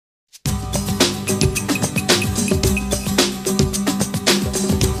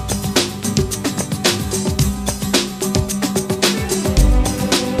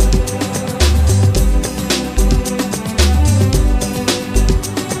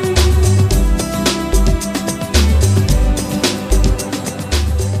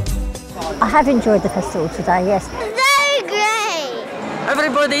have enjoyed the festival today, yes. Very great!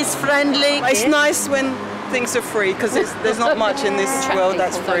 Everybody's friendly. It's nice when things are free, because there's not much in this world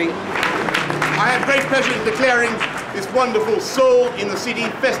that's free. I have great pleasure in declaring this wonderful Soul in the City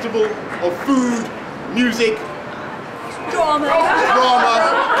Festival of Food, Music, Drama,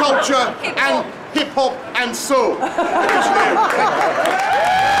 Culture and Hip-Hop and Soul.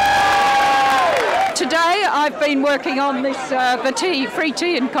 Today I've been working on this the free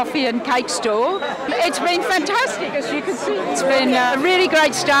tea and coffee and cake stall. It's been fantastic, as you can see. It's been a really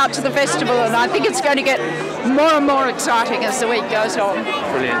great start to the festival, and I think it's going to get more and more exciting as the week goes on.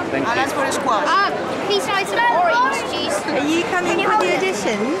 Brilliant, thank you. And that's for the squash. Please try some orange juice. Are you coming for the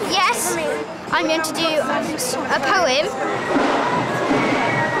audition? Yes, I'm going to do a poem.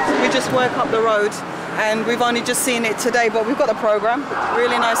 We just work up the road, and we've only just seen it today, but we've got a programme.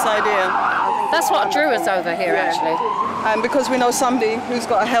 Really nice idea. That's what drew us over here, actually. And because we know somebody who's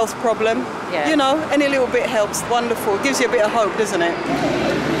got a health problem, you know, any little bit helps. Wonderful. Gives you a bit of hope, doesn't it?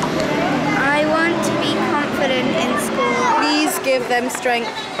 I want to be confident in school. Please give them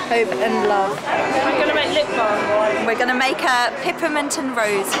strength, hope and love. We're going to make lip balm. We're going to make a peppermint and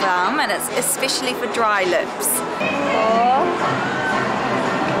rose balm, and it's especially for dry lips.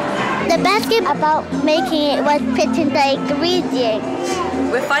 The best thing about making it was putting the ingredients.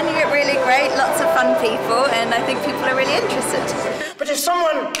 We're finding it really great, lots of fun people, and I think people are really interested. But if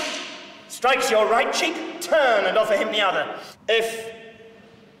someone strikes your right cheek, turn and offer him the other. If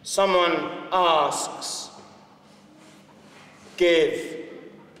someone asks, give.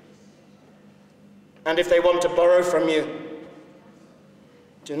 And if they want to borrow from you,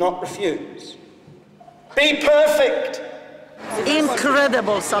 do not refuse. Be perfect.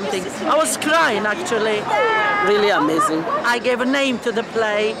 Incredible something. I was crying, actually. Really amazing. I gave a name to the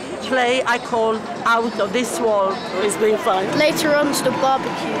play I call Out of This World. It's been fun. Later on to the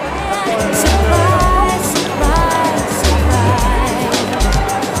barbecue. Surprise, surprise, surprise.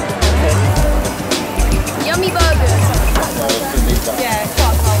 Yummy burgers. Yeah,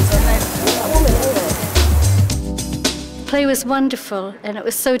 quite cold, aren't they? The play was wonderful, and it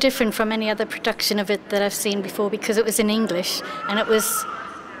was so different from any other production of it that I've seen before, because it was in English and it was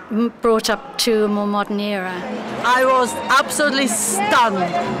brought up to a more modern era. I was absolutely stunned.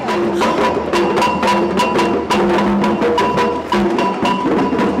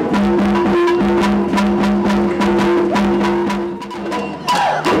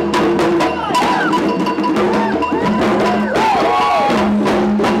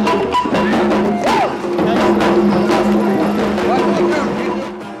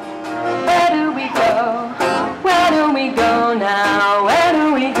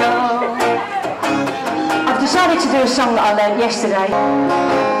 To do a song that I learned yesterday.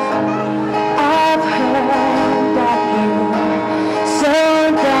 I've heard that you, so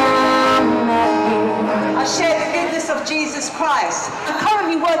down that you. I share the goodness of Jesus Christ. I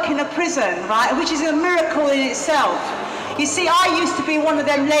currently work in a prison, right, which is a miracle in itself. You see, I used to be one of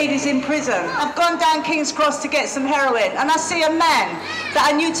them ladies in prison. I've gone down King's Cross to get some heroin, and I see a man that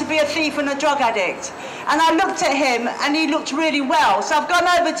I knew to be a thief and a drug addict. And I looked at him, and he looked really well. So I've gone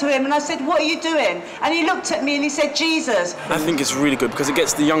over to him, and I said, what are you doing? And he looked at me, and he said, Jesus. I think it's really good, because it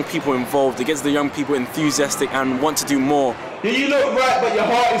gets the young people involved, it gets the young people enthusiastic and want to do more. Yeah, you look right, but your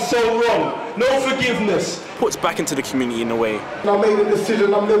heart is so wrong. No forgiveness. Puts back into the community in a way. I made a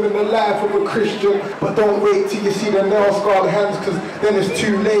decision, I'm living the life of a Christian, but don't wait till you see the nail-scarred hands, because then it's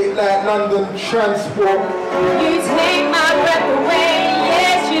too late, like London Transport. You take my breath away,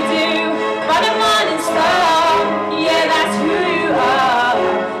 yes you do, but a morning star, yeah that's who you are.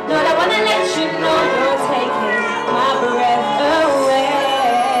 Lord, I want to let you know you're taking my breath away.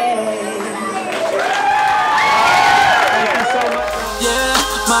 Thank you so much. Yeah,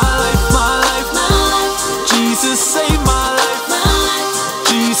 my life, Jesus saved my life,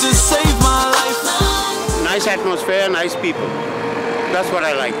 Jesus saved my life. Nice atmosphere, nice people. That's what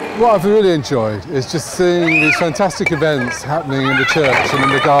I like. What I've really enjoyed is just seeing these fantastic events happening in the church and in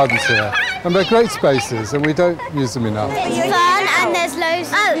the gardens here. And they're great spaces, and we don't use them enough. It's fun, and there's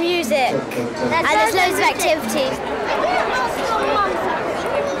loads of music, and there's loads of activities.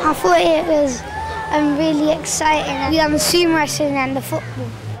 I thought it was really exciting. We done the sumo wrestling and the football.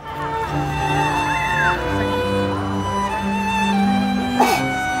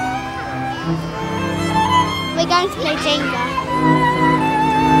 We're going to play Jenga.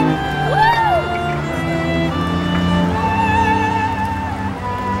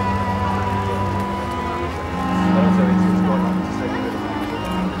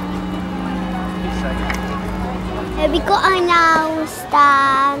 We got our nails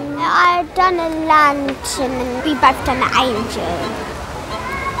done. I've done a lantern and we both done an angel.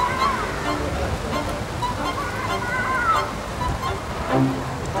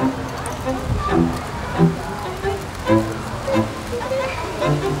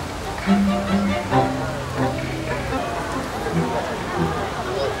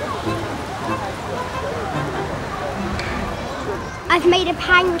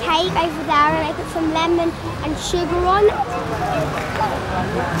 pancake over there and I put some lemon and sugar on.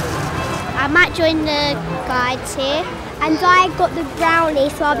 I might join the guides here. And I got the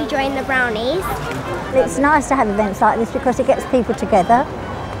brownies, so I'll be joining the brownies. It's nice to have events like this because it gets people together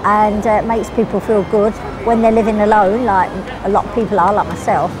and makes people feel good when they're living alone, like a lot of people are, like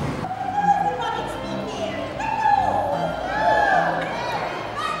myself.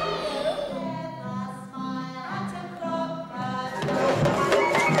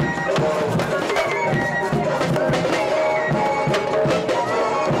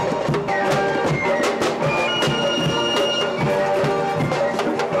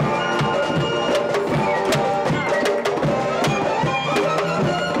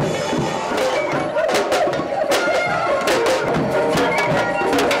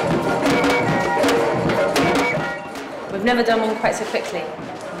 We've never done one quite so quickly.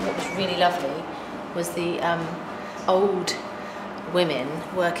 And what was really lovely was the old women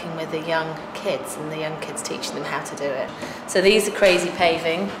working with the young kids and the young kids teaching them how to do it. So these are crazy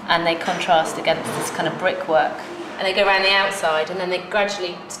paving and they contrast against this kind of brickwork. And they go around the outside and then they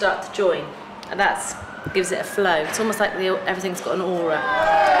gradually start to join. And that gives it a flow. It's almost like everything's got an aura.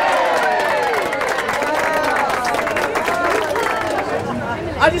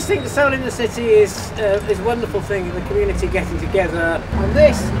 I just think the Soul in the City is a wonderful thing, the community getting together. And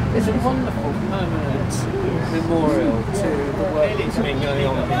this is a wonderful permanent memorial to the work that's been going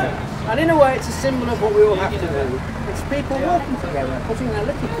on here. And in a way, it's a symbol of what we all have to do. It's people working together, putting their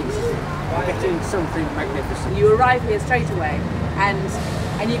little pieces, getting something magnificent. You arrive here straight away, and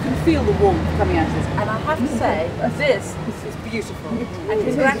you can feel the warmth coming out of this. And I have to say, this is beautiful. And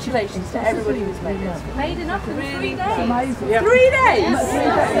congratulations to everybody who's made this. Made enough in 3 days. Amazing. Yeah. 3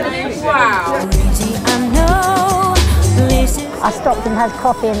 days? Wow. I stopped and had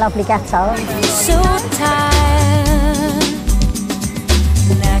coffee and lovely gatto. So tired,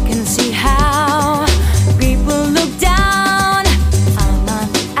 and I can see how people look down on the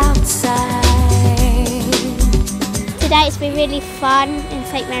outside. Today it's been really fun in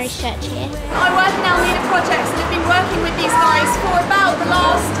St Mary's Church here. I work in our leader projects and have been working with these guys for about the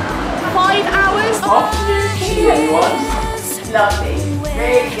last 5 hours. Afternoon tea, everyone. Lovely.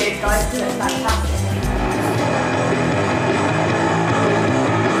 Really good, guys. That's fantastic.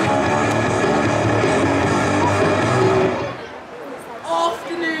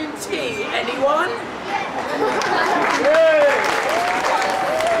 Afternoon tea, anyone?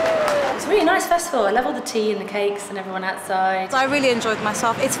 It's a really nice festival. I love all the tea and the cakes and everyone outside. I really enjoyed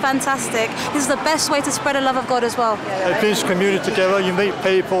myself. It's fantastic. This is the best way to spread the love of God as well. It brings community together, you meet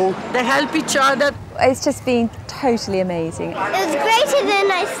people. They help each other. It's just been totally amazing. It was greater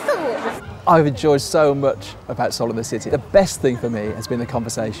than I thought. I've enjoyed so much about Soul in the City. The best thing for me has been the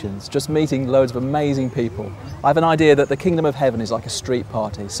conversations, just meeting loads of amazing people. I have an idea that the kingdom of heaven is like a street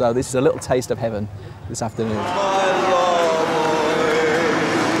party, so this is a little taste of heaven this afternoon.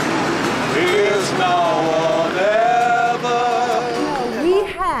 We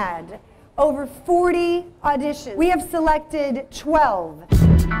had over 40 auditions. We have selected 12.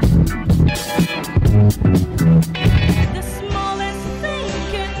 The smallest thing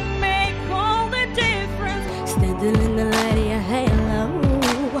can make all the difference. Standing in the light of your halo,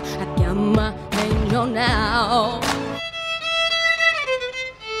 I got my angel now.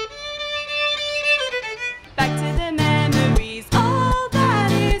 Back to the memories, all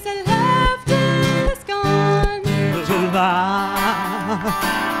that is left is gone.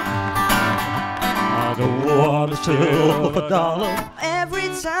 The water's still for $1. Every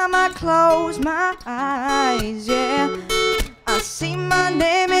time I close my eyes, yeah, I see my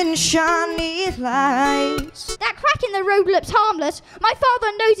name in shiny lights. That crack in the road looks harmless. My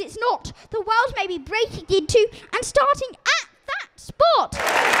father knows it's not. The world may be breaking into and starting at that spot.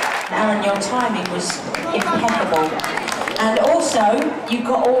 Aaron, your timing was impeccable. And also, you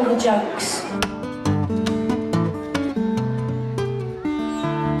got all the jokes.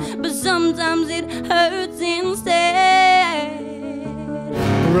 But sometimes it hurts instead.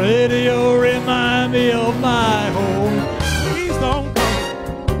 Radio remind me of my home. Please don't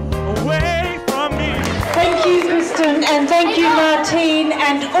come away from me. Thank you, Kristen, and thank you, Martine,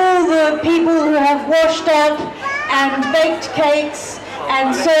 and all the people who have washed up and baked cakes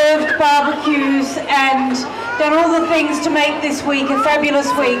and served barbecues and done all the things to make this week a fabulous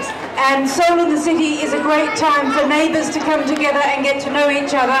week. And Soul in the City is a great time for neighbours to come together and get to know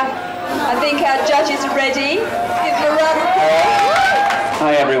each other. I think our judges are ready. Give them a round of applause.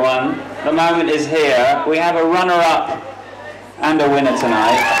 Hi everyone, the moment is here. We have a runner-up and a winner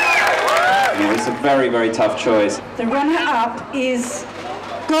tonight. It's a very, very tough choice. The runner-up is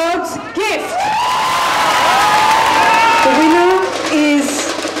God's Gift. The winner is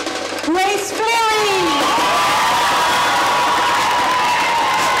Grace Fleury.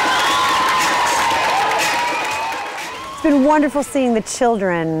 It's been wonderful seeing the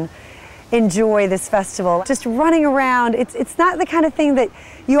children enjoy this festival. Just running around, it's not the kind of thing that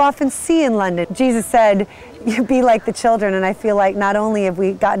you often see in London. Jesus said, "You be like the children," and I feel like not only have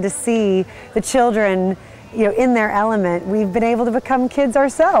we gotten to see the children, you know, in their element, we've been able to become kids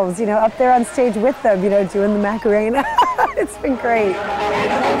ourselves, you know, up there on stage with them, you know, doing the Macarena. It's been great.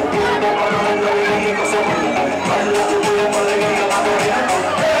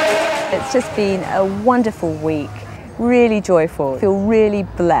 It's just been a wonderful week, really joyful, I feel really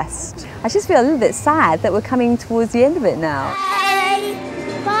blessed. I just feel a little bit sad that we're coming towards the end of it now.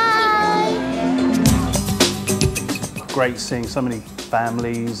 Great seeing so many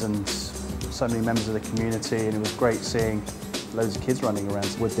families and so many members of the community, and it was great seeing loads of kids running around.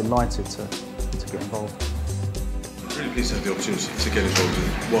 So we're delighted to get involved. I'm really pleased to have the opportunity to get involved in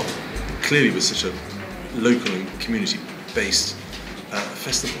what clearly was such a local and community-based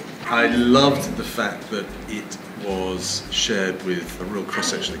festival. I loved the fact that it was shared with a real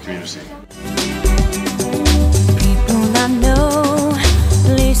cross-section of the community. People I know,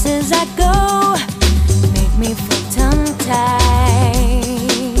 places I go, make me feel tongue-tied.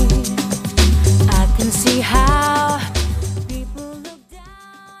 I can see how